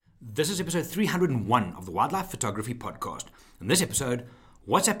This is episode 301 of the Wildlife Photography Podcast. In this episode,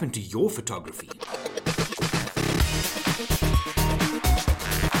 what's happened to your photography?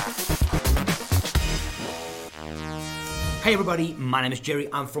 Hey everybody, my name is Jerry,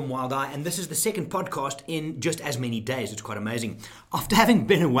 I'm from Wild Eye, and this is the second podcast in just as many days. It's quite amazing. After having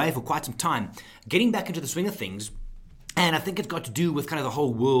been away for quite some time, getting back into the swing of things, and I think it's got to do with kind of the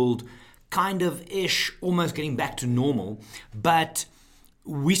whole world kind of ish, almost getting back to normal, but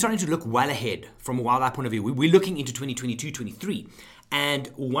we're starting to look well ahead from a Wild Eye point of view. We're looking into 2022-23, and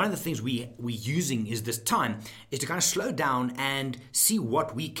one of the things we're using is this time is to kind of slow down and see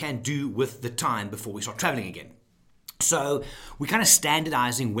what we can do with the time before we start traveling again. So we're kind of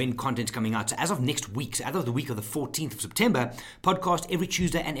standardizing when content's coming out. So as of next week, so as of the week of the 14th of September, podcast every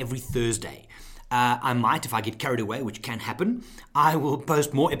Tuesday and every Thursday. I might, if I get carried away, which can happen, I will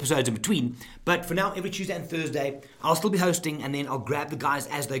post more episodes in between. But for now, every Tuesday and Thursday, I'll still be hosting, and then I'll grab the guys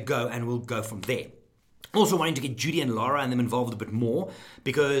as they go, and we'll go from there. Also wanting to get Judy and Laura and them involved a bit more,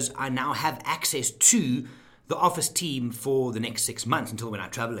 because I now have access to the office team for the next 6 months until when I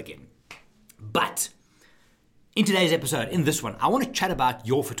travel again. But in today's episode, in this one, I want to chat about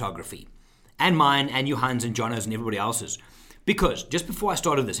your photography, and mine, and Johan's, and Jono's, and everybody else's. Because just before I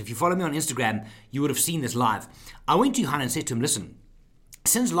started this, if you follow me on Instagram, you would have seen this live. I went to Johan and said to him, listen,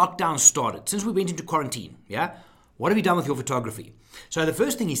 since lockdown started, since we went into quarantine, what have you done with your photography? So the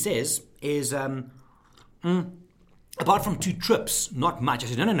first thing he says is, apart from 2 trips, not much. I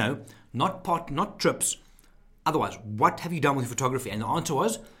said, no, not trips. Otherwise, what have you done with your photography? And the answer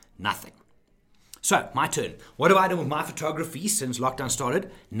was, nothing. So, my turn. What have I done with my photography since lockdown started?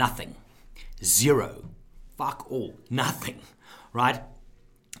 Nothing. Zero. Fuck all. Nothing. Right?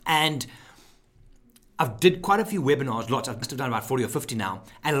 And I've did quite a few webinars, lots. I must have done about 40 or 50 now.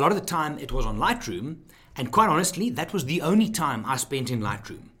 And a lot of the time it was on Lightroom. And quite honestly, that was the only time I spent in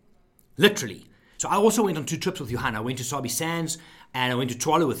Lightroom. Literally. So I also went on 2 trips with Johan. I went to Sabi Sands and I went to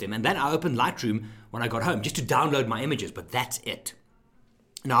Twala with him. And then I opened Lightroom when I got home just to download my images. But that's it.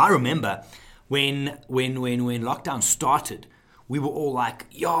 Now I remember when lockdown started, we were all like,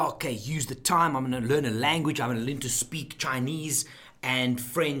 use the time. I'm going to learn a language. I'm going to learn to speak Chinese and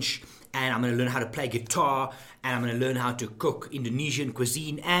French. And I'm going to learn how to play guitar. And I'm going to learn how to cook Indonesian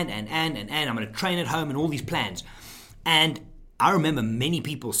cuisine. And I'm going to train at home and all these plans. And I remember many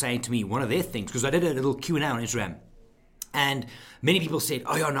people saying to me, one of their things, because I did a little Q&A on Instagram. And many people said,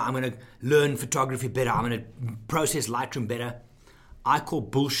 I'm going to learn photography better. I'm going to process Lightroom better. I call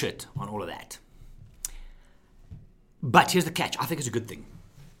bullshit on all of that. But here's the catch. I think it's a good thing.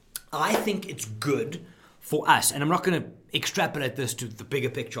 I think it's good for us, and I'm not going to extrapolate this to the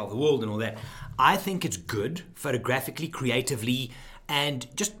bigger picture of the world and all that. I think it's good photographically, creatively, and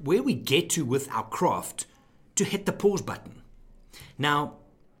just where we get to with our craft to hit the pause button. Now,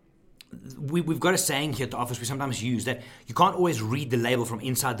 we've got a saying here at the office we sometimes use that you can't always read the label from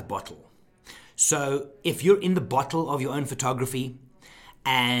inside the bottle. So if you're in the bottle of your own photography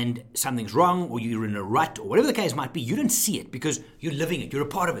and something's wrong, or you're in a rut, or whatever the case might be, you don't see it because you're living it, you're a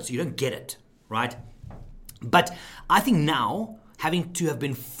part of it, so you don't get it, right? But I think now, having to have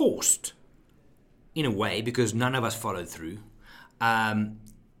been forced, in a way, because none of us followed through, to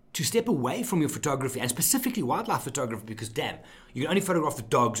step away from your photography, and specifically wildlife photography, because damn, you can only photograph the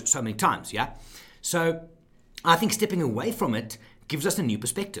dogs so many times, yeah? So I think stepping away from it gives us a new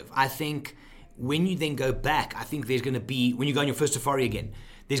perspective. I think when you then go back, I think there's going to be, when you go on your first safari again,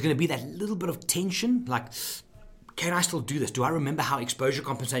 there's going to be that little bit of tension, like, can I still do this? Do I remember how exposure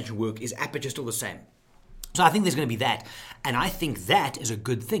compensation work? Is aperture still the same? So I think there's going to be that. And I think that is a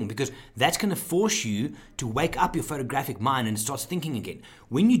good thing because that's going to force you to wake up your photographic mind and start thinking again.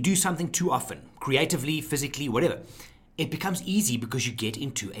 When you do something too often, creatively, physically, whatever, it becomes easy because you get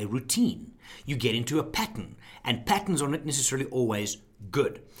into a routine. You get into a pattern. And patterns are not necessarily always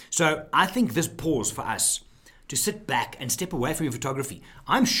good. So I think this pause for us to sit back and step away from your photography,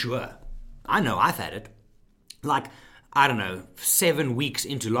 I'm sure, I know I've had it, like, 7 weeks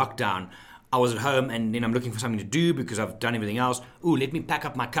into lockdown, I was at home and then I'm looking for something to do because I've done everything else. Ooh, let me pack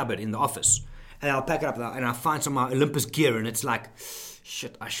up my cupboard in the office. And I'll pack it up and I'll find some of my Olympus gear and it's like,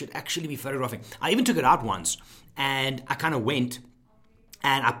 shit, I should actually be photographing. I even took it out once and I kind of went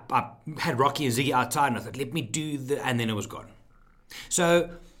and I had Rocky and Ziggy outside and I thought, let me do and then it was gone. So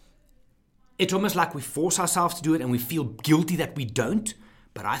it's almost like we force ourselves to do it and we feel guilty that we don't,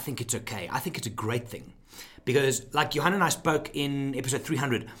 but I think it's okay. I think it's a great thing because like Johan and I spoke in episode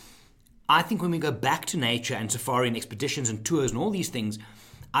 300, I think when we go back to nature and safari and expeditions and tours and all these things,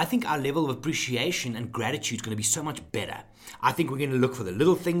 I think our level of appreciation and gratitude is going to be so much better. I think we're going to look for the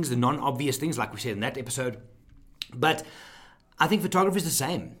little things, the non-obvious things, like we said in that episode. But I think photography is the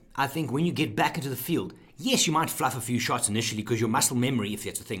same. I think when you get back into the field, yes, you might fluff a few shots initially because your muscle memory, if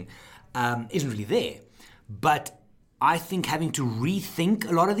that's the thing, isn't really there. But I think having to rethink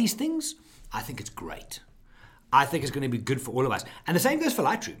a lot of these things, I think it's great. I think it's going to be good for all of us. And the same goes for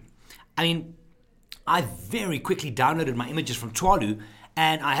Lightroom. I mean, I very quickly downloaded my images from Twalu,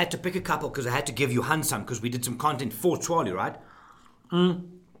 and I had to pick a couple because I had to give Johan some because we did some content for Twalu, right?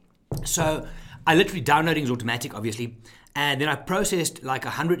 So I literally downloading is automatic, obviously, and then I processed like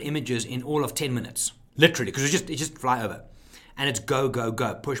 100 images in all of 10 minutes, literally, because it just fly over, and it's go,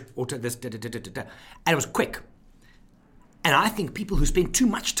 push, auto, this, and it was quick. And I think people who spend too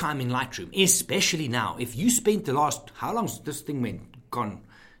much time in Lightroom, especially now, if you spent the last, how long's this thing gone?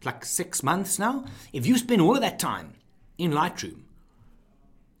 Like 6 months now? If you spend all of that time in Lightroom,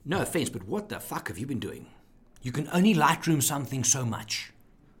 no offense, but what the fuck have you been doing? You can only Lightroom something so much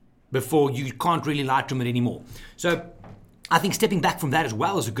before you can't really Lightroom it anymore. So I think stepping back from that as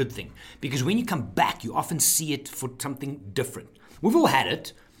well is a good thing, because when you come back, you often see it for something different. We've all had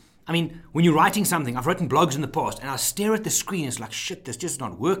it. I mean, when you're writing something, I've written blogs in the past, and I stare at the screen, it's like, shit, this just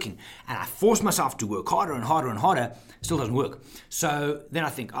not working. And I force myself to work harder and harder and harder, still doesn't work. So then I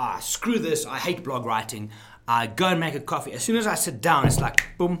think, screw this, I hate blog writing. I go and make a coffee. As soon as I sit down, it's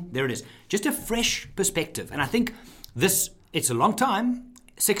like, boom, there it is. Just a fresh perspective. And I think it's a long time,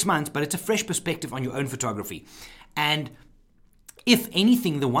 6 months, but it's a fresh perspective on your own photography. And if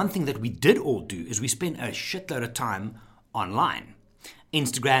anything, the one thing that we did all do is we spent a shitload of time online.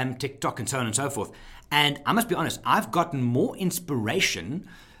 Instagram, TikTok, and so on and so forth. And I must be honest, I've gotten more inspiration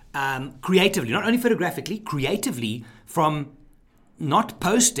creatively, not only photographically, creatively, from not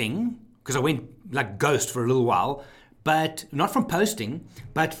posting, because I went like ghost for a little while, but not from posting,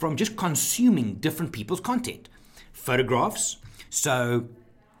 but from just consuming different people's content. Photographs. So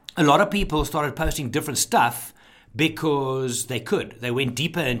a lot of people started posting different stuff because they could. They went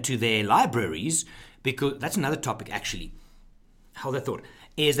deeper into their libraries, because that's another topic actually. Hold that thought.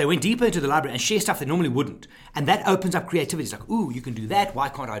 Is they went deeper into the library and share stuff they normally wouldn't. And that opens up creativity. It's like, ooh, you can do that. Why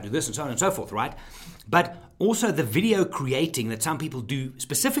can't I do this? And so on and so forth, right? But also the video creating that some people do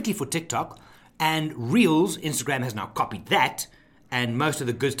specifically for TikTok and Reels. Instagram has now copied that. And most of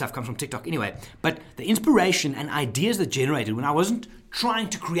the good stuff comes from TikTok anyway. But the inspiration and ideas that generated when I wasn't trying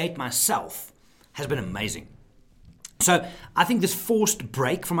to create myself has been amazing. So I think this forced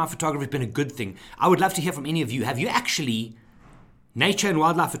break from our photography has been a good thing. I would love to hear from any of you. Have you actually... nature and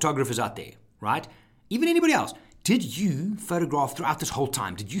wildlife photographers out there, right? Even anybody else. Did you photograph throughout this whole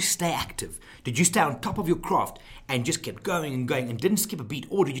time? Did you stay active? Did you stay on top of your craft and just kept going and didn't skip a beat?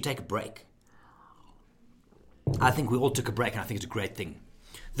 Or did you take a break? I think we all took a break, and I think it's a great thing.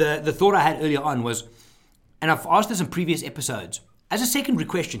 The thought I had earlier on was, and I've asked this in previous episodes, as a secondary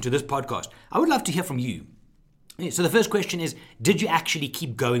question to this podcast, I would love to hear from you. So the first question is, did you actually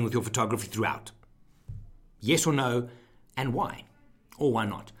keep going with your photography throughout? Yes or no, and why? Or why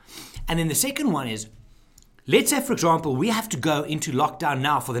not? And then the second one is, let's say, for example, we have to go into lockdown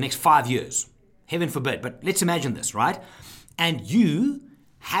now for the next 5 years. Heaven forbid, but let's imagine this, right? And you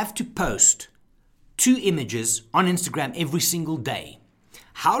have to post 2 images on Instagram every single day.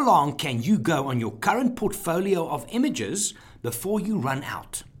 How long can you go on your current portfolio of images before you run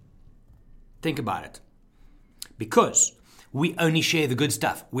out? Think about it. Because we only share the good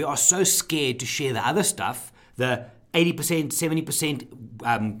stuff. We are so scared to share the other stuff, the 80%,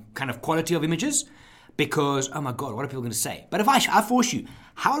 70% kind of quality of images, because, oh my God, what are people going to say? But if I force you,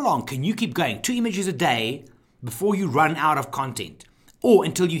 how long can you keep going 2 images a day before you run out of content? Or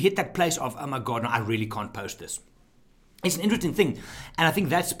until you hit that place of, oh my God, no, I really can't post this. It's an interesting thing. And I think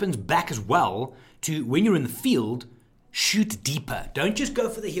that spins back as well to when you're in the field, shoot deeper. Don't just go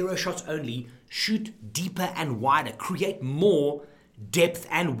for the hero shots only. Shoot deeper and wider. Create more depth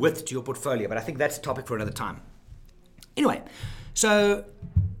and width to your portfolio. But I think that's a topic for another time. Anyway, so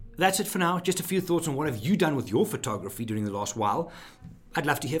that's it for now. Just a few thoughts on what have you done with your photography during the last while. I'd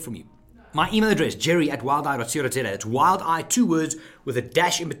love to hear from you. My email address, jerry@wildeye.co.za. That's wildeye, 2 words with a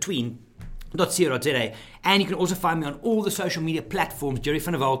dash in between, .co.za. And you can also find me on all the social media platforms, Jerry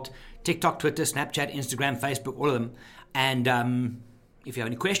van der Walt, TikTok, Twitter, Snapchat, Instagram, Facebook, all of them. And if you have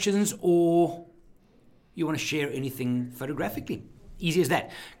any questions or you want to share anything photographically, easy as that.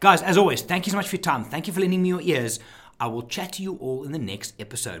 Guys, as always, thank you so much for your time. Thank you for lending me your ears. I will chat to you all in the next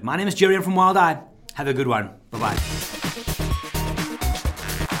episode. My name is Jerry. I'm from Wild Eye. Have a good one. Bye-bye.